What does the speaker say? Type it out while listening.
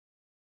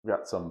We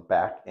got some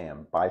back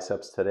and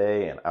biceps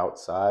today, and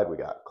outside we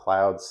got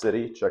Cloud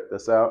City. Check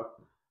this out.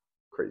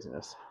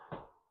 Craziness.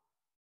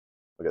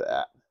 Look at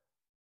that.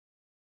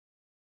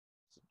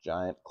 It's a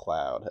giant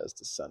cloud has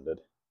descended.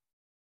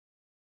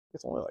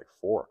 It's only like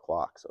 4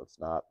 o'clock, so it's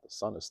not, the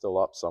sun is still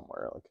up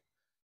somewhere, like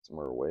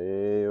somewhere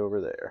way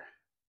over there.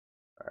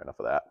 All right, enough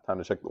of that. Time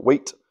to check the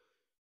weight.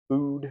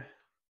 Food,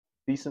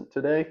 decent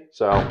today.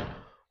 So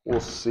we'll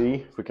see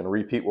if we can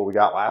repeat what we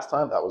got last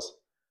time. That was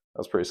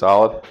pretty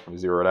solid. Let me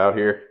zero it out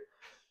here.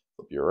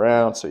 Flip you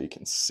around so you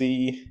can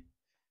see.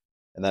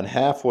 And then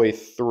halfway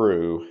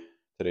through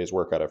today's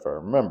workout, if I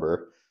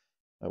remember,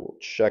 I will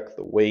check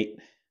the weight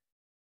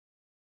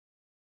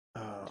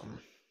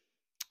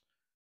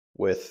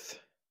with,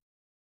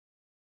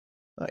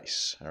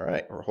 nice. All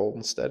right, we're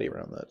holding steady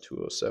around that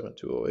 207,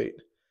 208.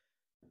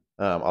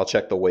 I'll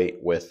check the weight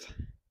with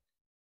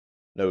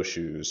no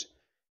shoes,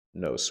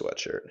 no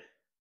sweatshirt.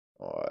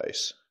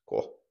 Nice,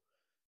 cool,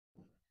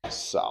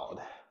 solid.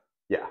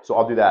 Yeah, so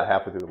I'll do that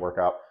halfway through the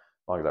workout,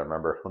 as long as I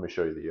remember. Let me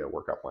show you the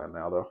workout plan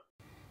now, though.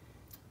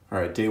 All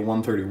right, day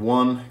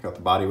 131, got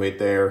the body weight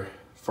there.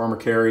 Farmer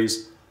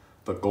carries,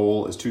 the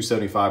goal is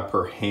 275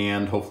 per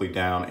hand, hopefully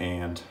down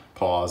and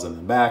pause and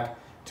then back.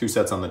 2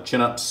 sets on the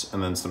chin-ups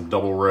and then some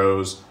double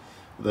rows.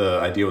 The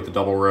idea with the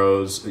double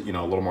rows, you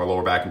know, a little more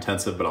lower back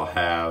intensive, but I'll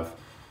have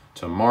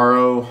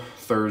tomorrow,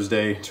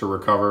 Thursday to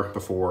recover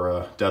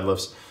before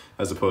deadlifts,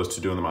 as opposed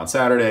to doing them on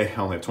Saturday. I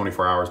only have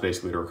 24 hours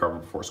basically to recover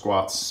before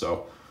squats,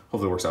 so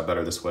hopefully it works out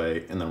better this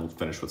way, and then we'll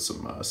finish with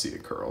some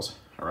seated curls.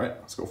 All right,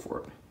 let's go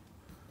for it.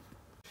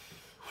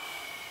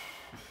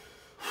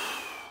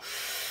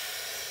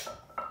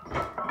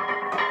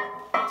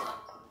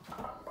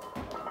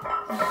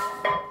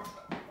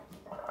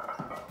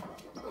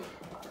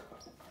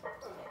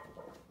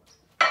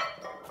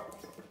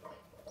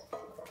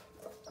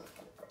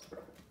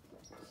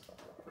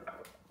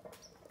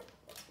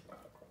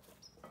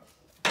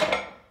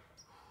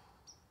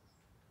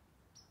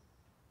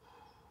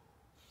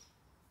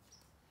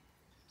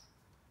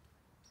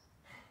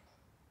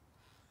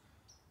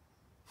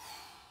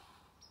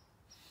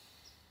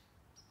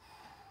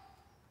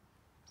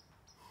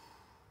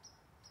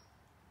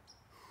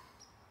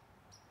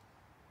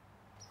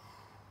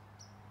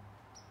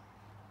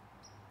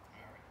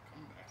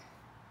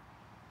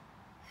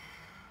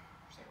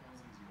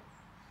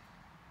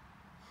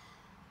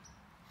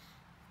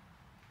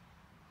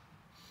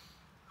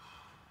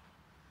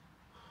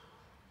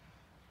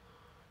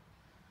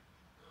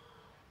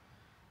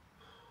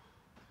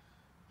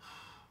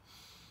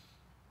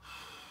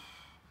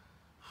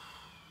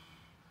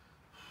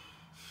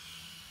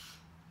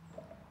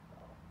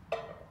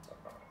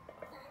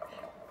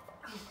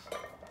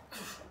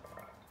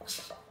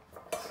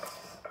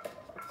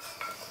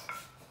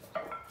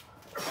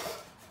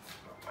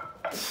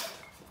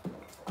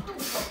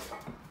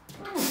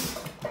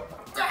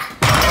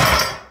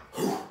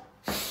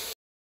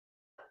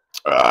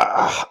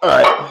 All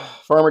right,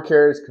 farmer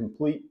carries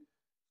complete.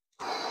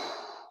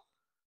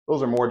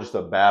 Those are more just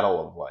a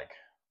battle of like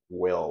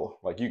will.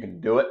 Like you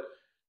can do it.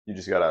 You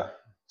just gotta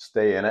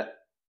stay in it.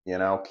 You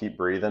know, keep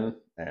breathing,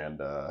 and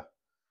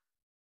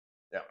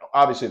yeah.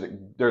 Obviously,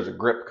 there's a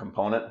grip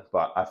component,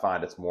 but I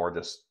find it's more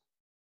just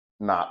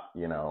not,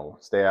 you know,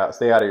 stay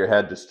out of your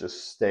head.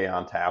 Just stay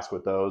on task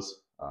with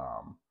those.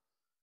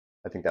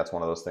 I think that's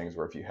one of those things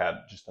where if you had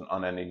just an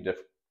unending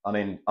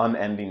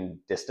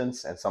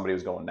distance and somebody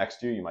was going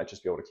next to you, you might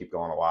just be able to keep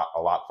going a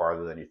lot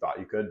farther than you thought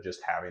you could, just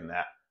having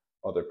that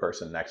other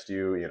person next to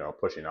you, you know,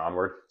 pushing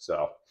onward.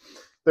 So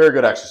they're a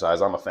good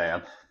exercise. I'm a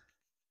fan.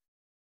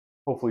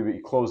 Hopefully be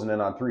closing in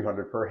on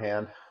 300 per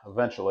hand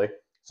eventually.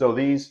 So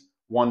these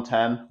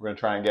 110, we're going to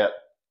try and get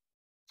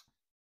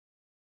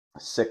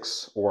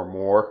 6 or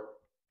more,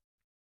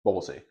 but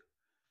we'll see.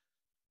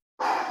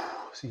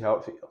 See how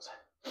it feels.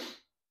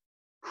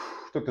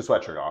 Took the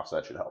sweatshirt off, so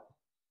that should help.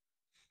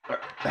 All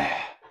right.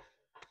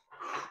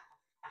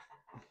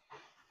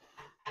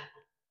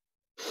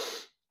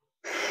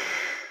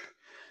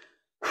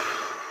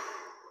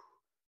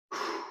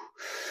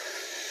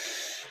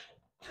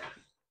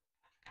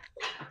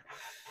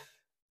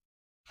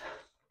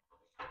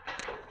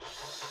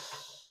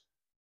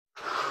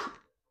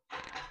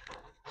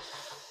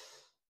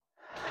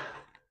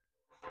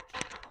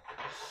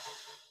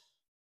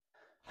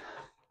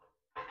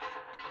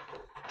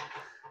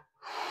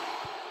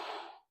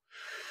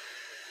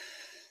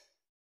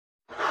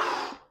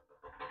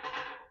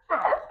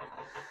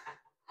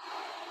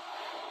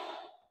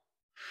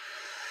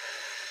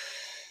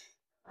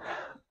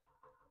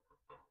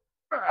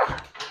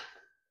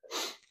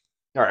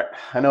 All right,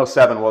 I know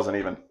 7 wasn't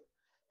even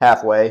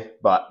halfway,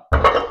 but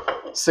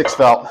 6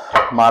 felt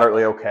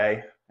moderately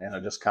okay, and I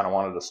just kind of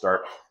wanted to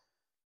start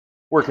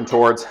working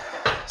towards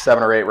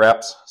 7 or 8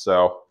 reps.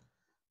 So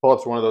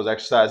pull-ups are one of those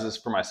exercises,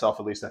 for myself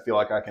at least, I feel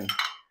like I can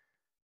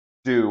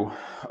do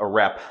a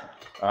rep.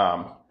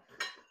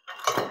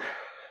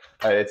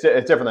 It's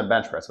different than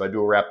bench press. If I do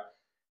a rep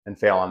and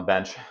fail on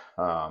bench,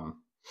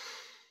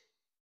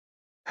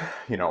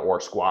 you know,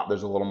 or squat,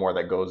 there's a little more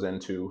that goes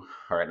into,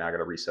 all right, now I got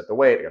to reset the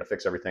weight. I got to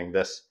fix everything.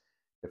 This,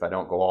 if I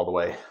don't go all the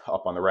way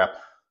up on the rep,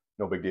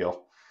 no big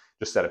deal.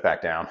 Just set it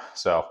back down.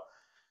 So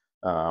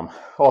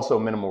also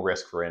minimal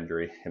risk for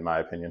injury, in my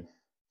opinion,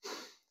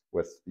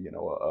 with, you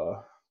know,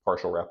 a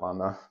partial rep on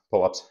the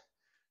pull-ups,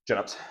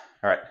 chin-ups.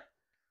 All right,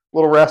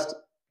 little rest,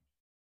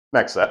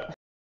 next set.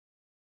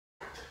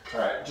 All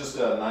right, just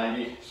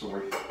 90,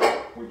 so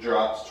we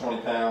dropped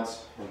 20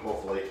 pounds and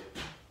hopefully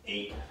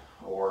 8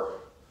 or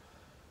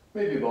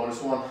maybe a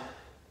bonus one.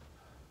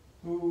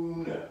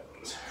 Who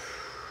knows?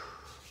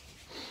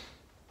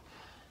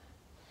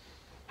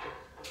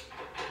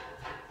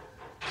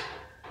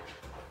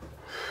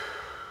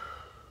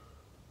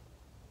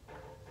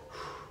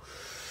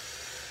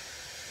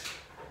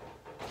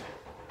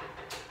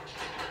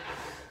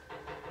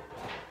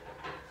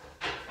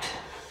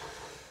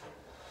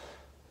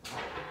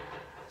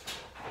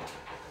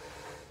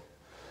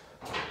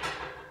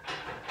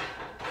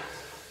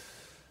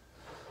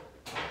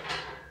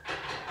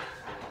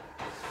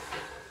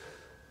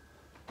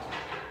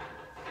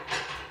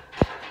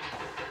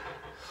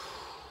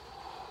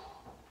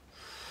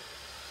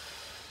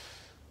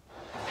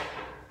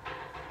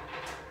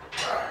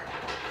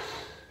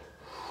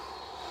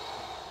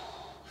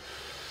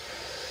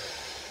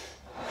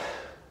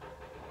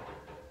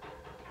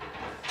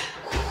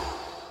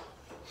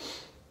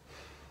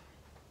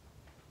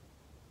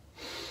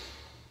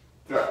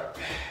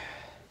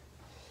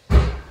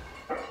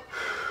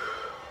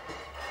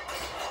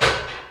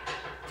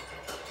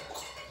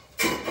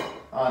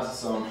 Onto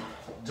some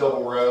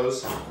double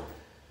rows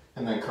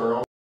and then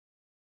curl.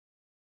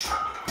 All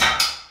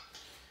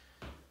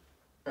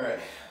right,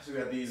 so we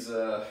got these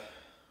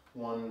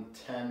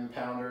 110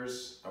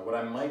 pounders. What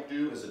I might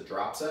do is a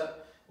drop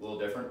set, a little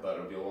different, but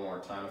it'll be a little more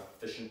time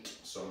efficient.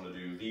 So I'm gonna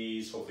do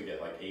these, hopefully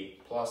get like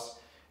 8 plus,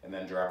 and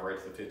then drop right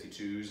to the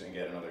 52s and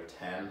get another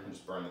 10 and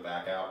just burn the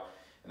back out.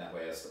 And that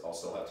way I'll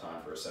still have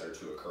time for a set or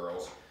 2 of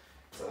curls.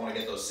 So I wanna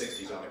get those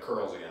 60s on the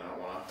curls again. I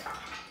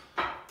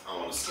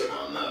don't wanna skip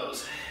on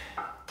those.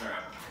 All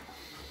right.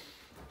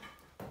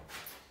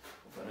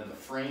 Put in the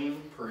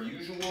frame per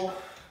usual.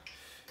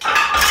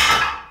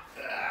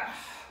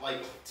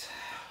 Lightweight.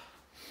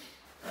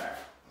 All right,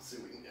 let's see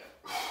what we can get.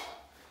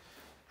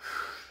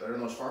 Better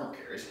than those farmer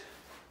carries.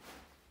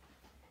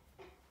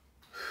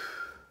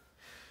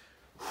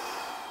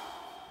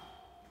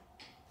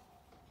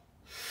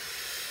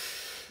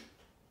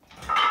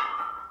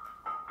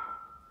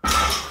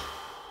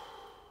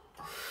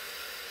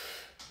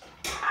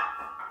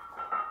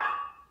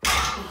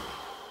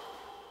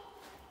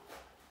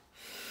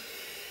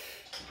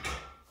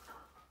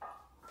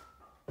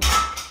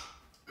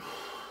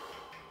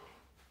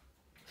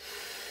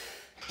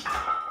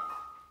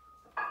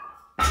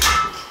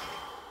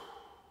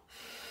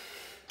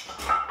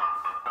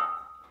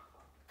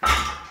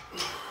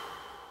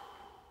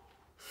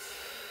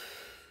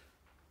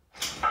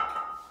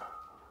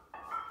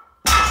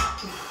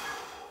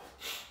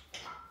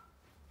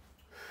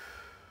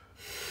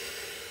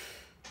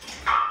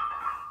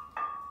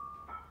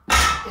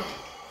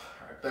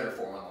 Better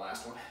form on the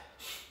last one.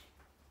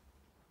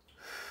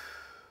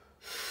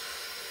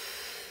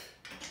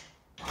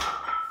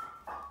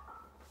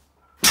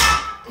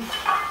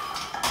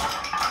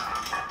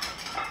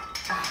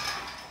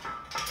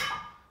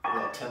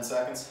 About 10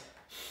 seconds.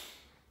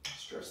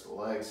 Stretch the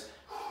legs.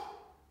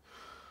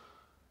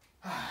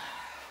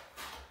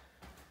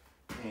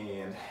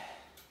 And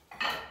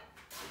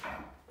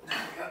now we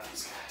got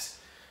these guys.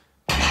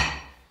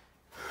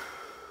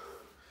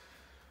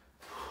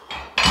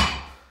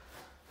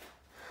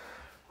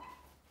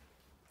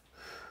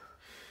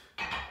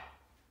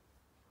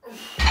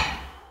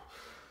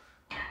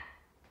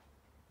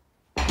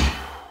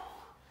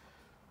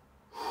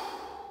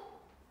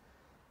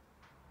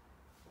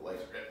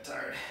 Legs are getting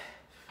tired.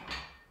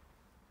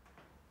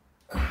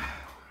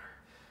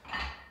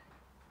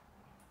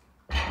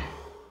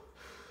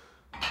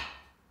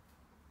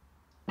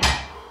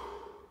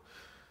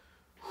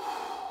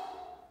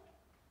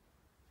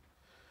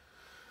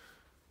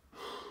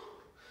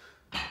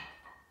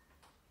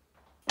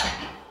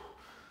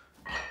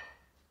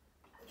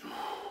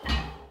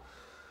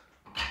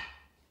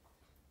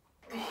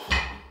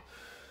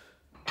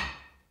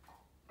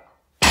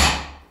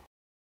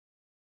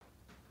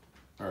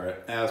 All right,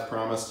 as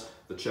promised,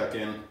 the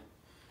check-in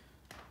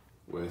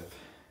with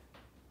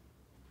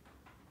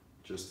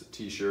just a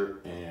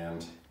t-shirt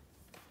and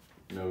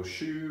no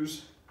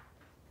shoes.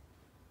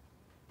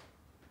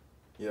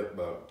 Yep,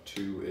 about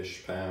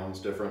 2-ish pounds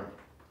different,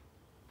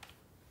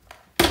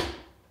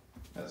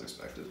 as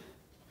expected.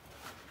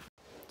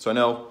 So I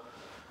know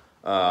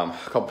a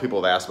couple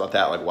people have asked about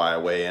that, like why I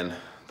weigh in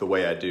the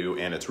way I do,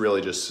 and it's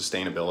really just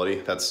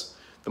sustainability. That's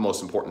the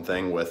most important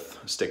thing with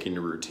sticking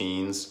to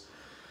routines.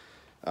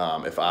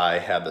 If I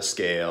had the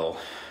scale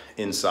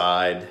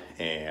inside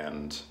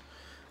and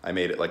I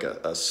made it like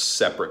a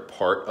separate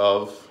part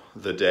of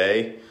the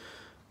day,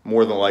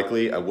 more than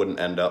likely I wouldn't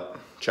end up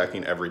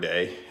checking every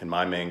day. And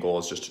my main goal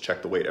is just to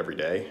check the weight every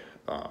day.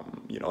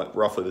 you know, at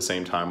roughly the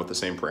same time with the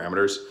same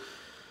parameters.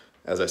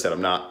 As I said,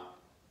 I'm not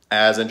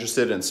as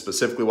interested in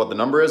specifically what the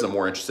number is. I'm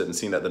more interested in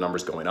seeing that the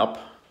number's going up.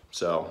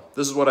 So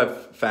this is what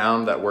I've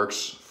found that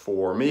works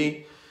for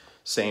me.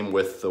 Same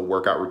with the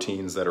workout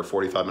routines that are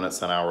 45 minutes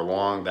to an hour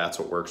long. That's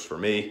what works for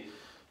me.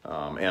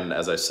 And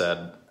as I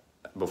said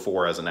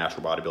before, as a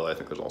natural bodybuilder, I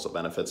think there's also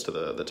benefits to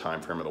the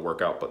time frame of the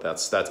workout, but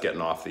that's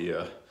getting off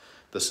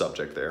the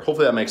subject there.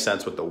 Hopefully that makes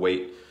sense with the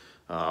weight.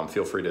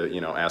 Feel free to,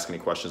 you know, ask any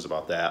questions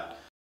about that.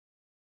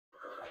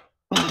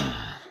 All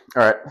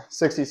right,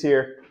 60s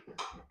here.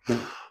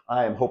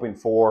 I am hoping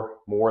for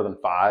more than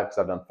 5 because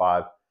I've done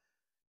 5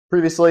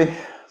 previously.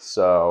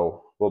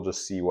 So we'll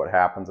just see what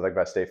happens. I think if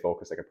I stay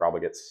focused, I could probably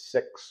get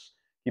 6,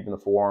 keeping the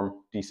form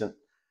decent.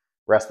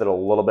 Rested a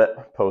little bit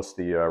post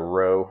the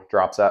row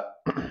drop set.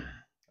 All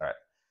right.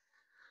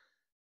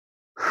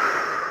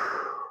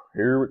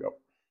 Here we go.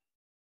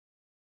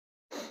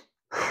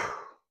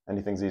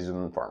 Anything's easier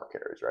than farmer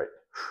carries, right?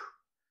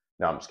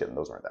 No, I'm just kidding.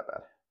 Those weren't that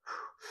bad.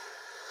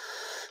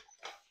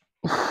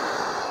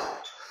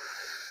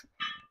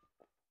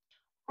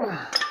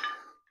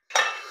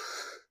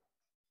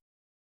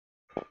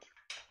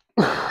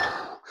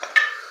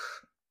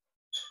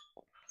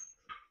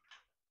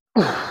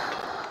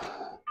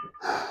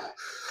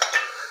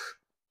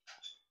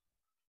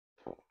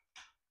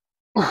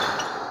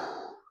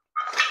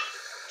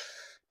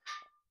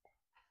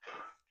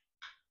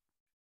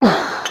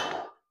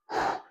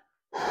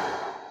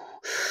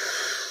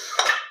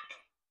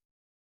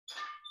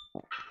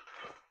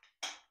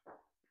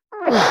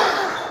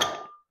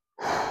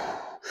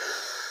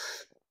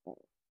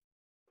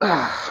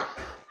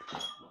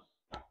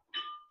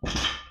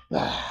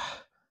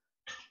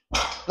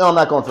 No, I'm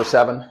not going for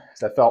 7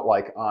 because I felt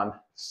like on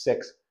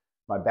 6,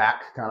 my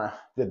back kind of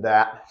did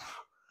that.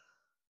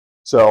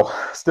 So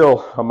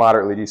still a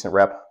moderately decent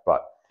rep,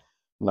 but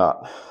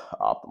not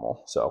optimal.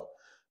 So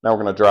now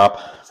we're going to drop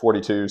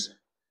 42s.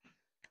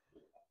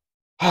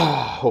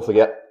 Hopefully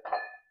get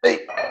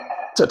 8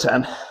 to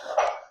 10.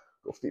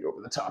 Go feet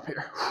over the top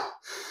here.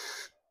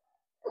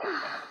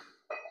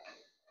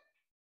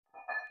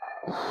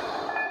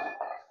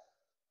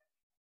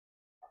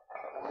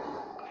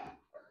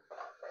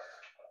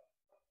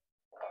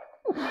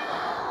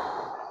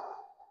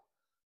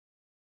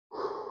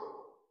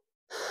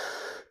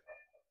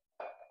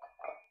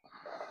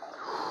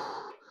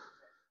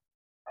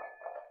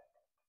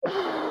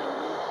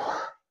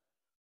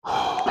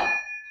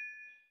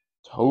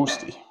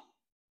 Toasty.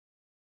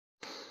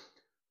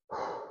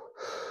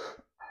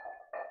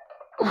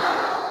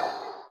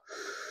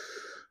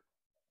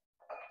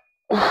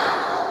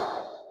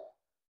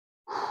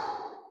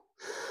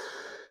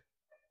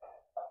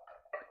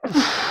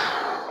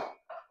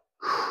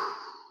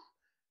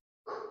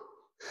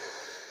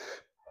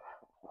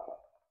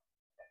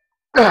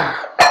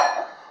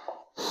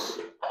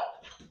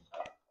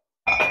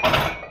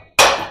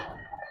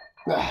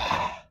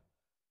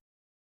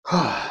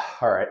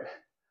 All right.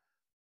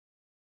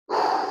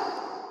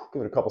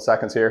 Give it a couple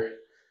seconds here.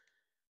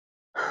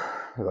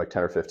 Maybe like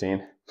 10 or 15.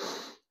 And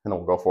then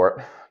we'll go for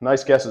it.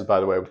 Nice guesses, by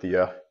the way, with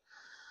the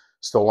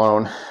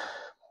Stallone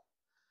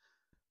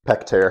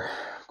pec tear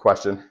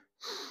question.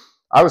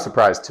 I was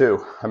surprised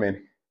too. I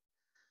mean,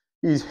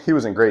 he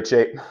was in great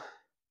shape,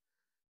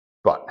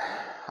 but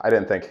I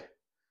didn't think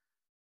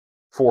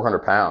 400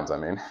 pounds. I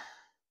mean,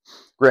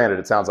 granted,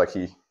 it sounds like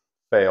he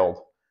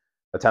failed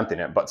attempting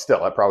it, but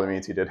still, that probably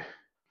means he did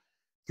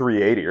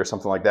 380 or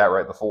something like that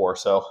right before.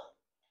 So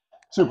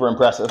super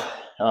impressive.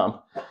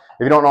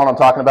 If you don't know what I'm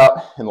talking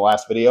about, in the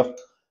last video,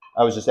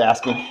 I was just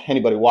asking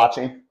anybody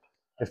watching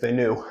if they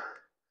knew.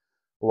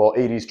 A little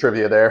 80s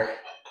trivia there.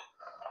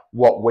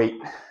 What weight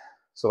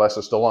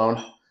Sylvester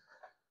Stallone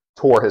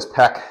tore his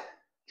pec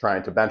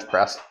trying to bench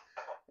press,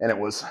 and it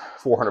was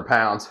 400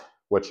 pounds,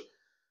 which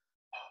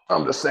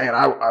I'm just saying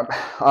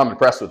I'm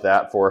impressed with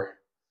that for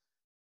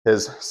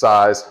his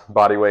size,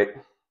 body weight.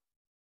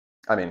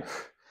 I mean,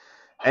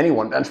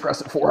 anyone bench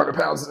press at 400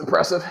 pounds is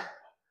impressive.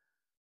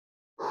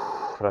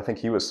 But I think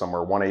he was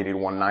somewhere 180 to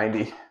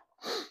 190.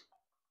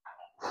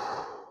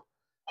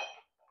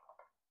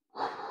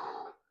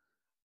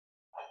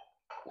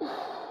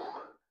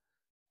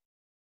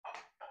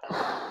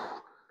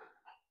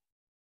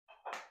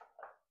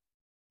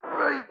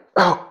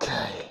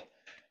 Okay.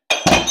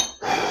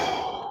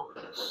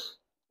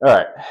 All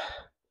right.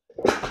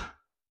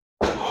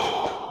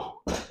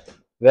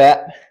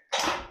 That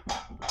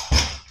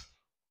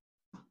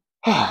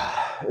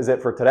is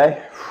it for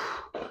today.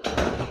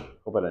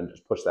 Hope I didn't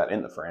just push that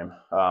in the frame.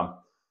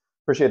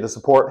 Appreciate the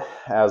support.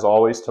 As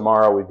always,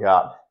 tomorrow we've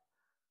got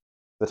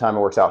the time it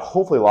works out.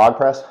 Hopefully log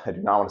press. I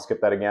do not want to skip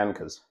that again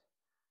because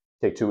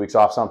take 2 weeks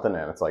off something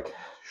and it's like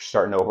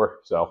starting over.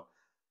 So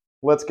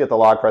let's get the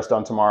log press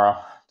done tomorrow.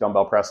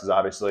 Dumbbell presses,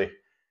 obviously,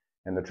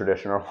 and the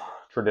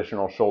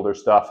traditional shoulder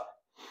stuff.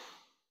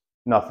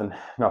 Nothing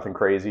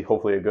crazy.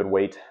 Hopefully a good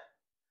weight,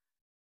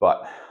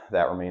 but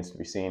that remains to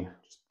be seen.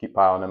 Just keep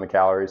piling in the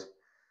calories.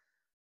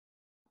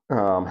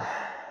 Yeah,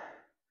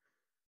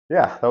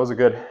 that was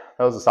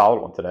a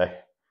solid one today.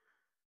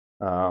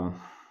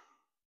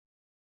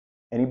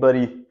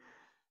 Anybody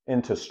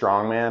into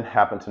strongman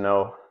happen to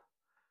know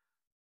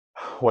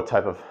what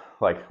type of,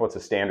 like, what's a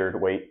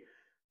standard weight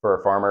for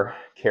a farmer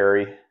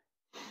carry,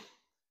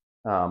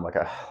 like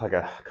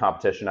a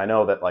competition? I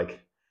know that like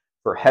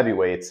for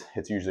heavyweights,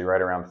 it's usually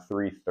right around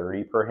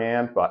 330 per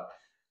hand, but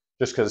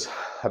just because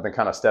I've been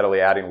kind of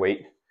steadily adding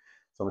weight,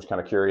 so I'm just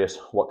kind of curious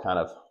what kind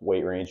of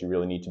weight range you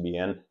really need to be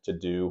in to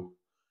do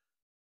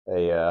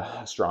a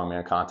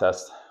strongman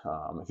contest.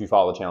 If you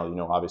follow the channel, you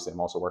know obviously I'm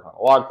also working on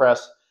a log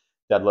press,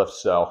 deadlift,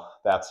 so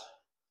that's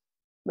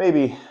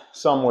maybe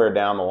somewhere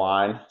down the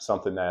line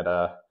something that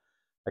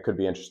I could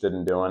be interested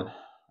in doing.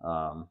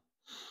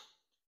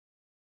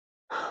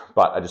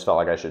 But I just felt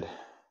like I should,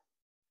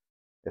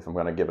 if I'm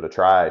going to give it a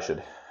try, I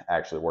should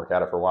actually work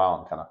at it for a while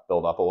and kind of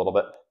build up a little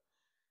bit.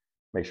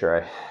 Make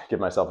sure I give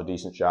myself a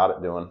decent shot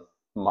at doing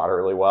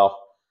moderately well.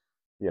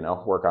 You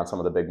know, work on some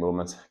of the big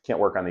movements. Can't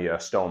work on the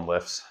stone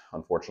lifts,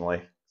 unfortunately.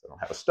 I don't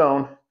have a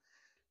stone.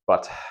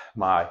 But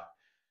my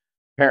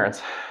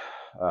parents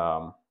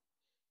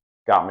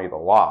got me the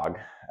log,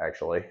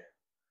 actually,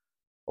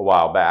 a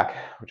while back,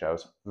 which I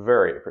was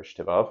very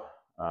appreciative of.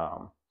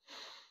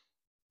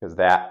 Because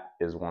that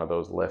is one of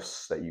those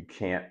lifts that you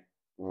can't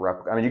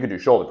I mean, you could do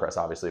shoulder press,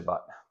 obviously,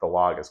 but the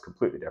log is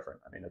completely different.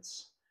 I mean,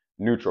 it's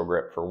neutral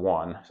grip for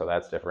one, so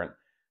that's different.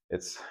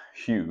 It's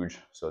huge,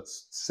 so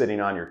it's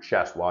sitting on your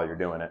chest while you're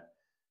doing it,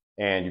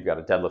 and you've got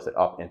to deadlift it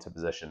up into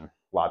position.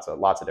 Lots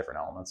of different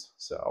elements.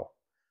 So,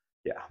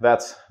 yeah,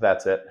 that's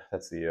it.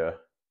 That's the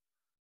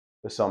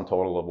sum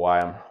total of why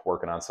I'm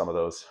working on some of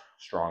those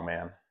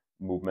strongman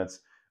movements.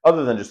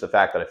 Other than just the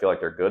fact that I feel like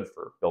they're good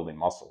for building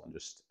muscle and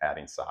just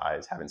adding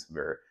size, having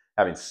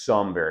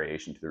some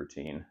variation to the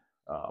routine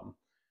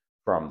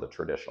from the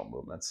traditional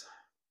movements.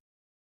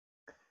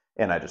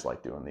 And I just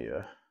like doing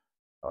the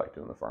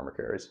farmer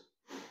carries.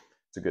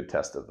 It's a good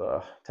test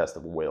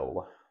of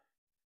will,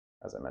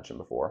 as I mentioned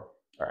before.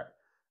 All right,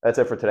 that's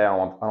it for today. I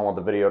don't want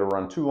the video to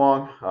run too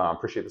long.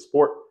 Appreciate the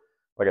support.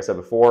 Like I said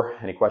before,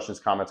 any questions,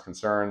 comments,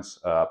 concerns,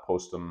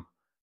 post them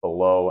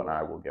below, and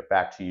I will get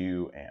back to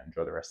you. And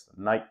enjoy the rest of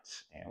the night.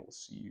 And we'll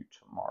see you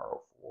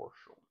tomorrow for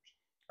shoulders.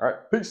 All right,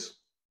 peace.